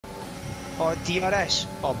Or DRS.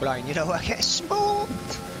 Oh, Brian, you know what? I get smoked.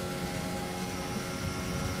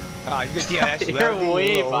 Ah, you got DRS. You're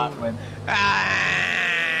way back, man. Ah!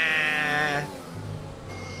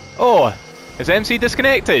 Oh, is MC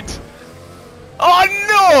disconnected? Oh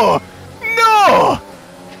no! No!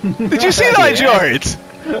 Did you see that, Jord?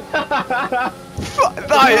 What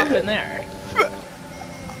happened there?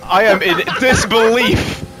 I am in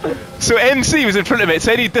disbelief. So MC was in front of me, it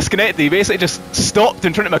said he disconnected, he basically just stopped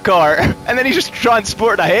in front of my car, and then he just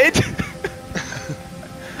transported ahead.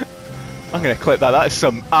 I'm gonna clip that, that is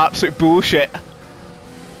some absolute bullshit.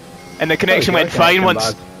 And the connection went fine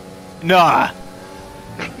once... Nah.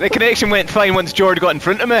 The connection went fine once Jord got in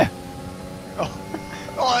front of me.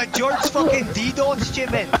 Oh, Jord's fucking DDoSed you,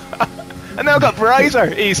 man. And now I got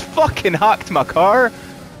Bryzer, he's fucking hacked my car.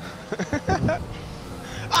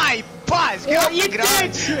 Aye, Buzz, get off the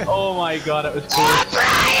ground! Oh my god, it was close. Oh,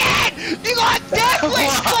 Brian! You got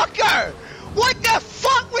deathless, fucker! What the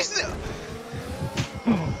fuck was the...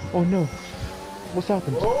 Oh no. What's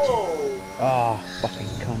happened? Oh! Ah, fucking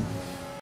cunt.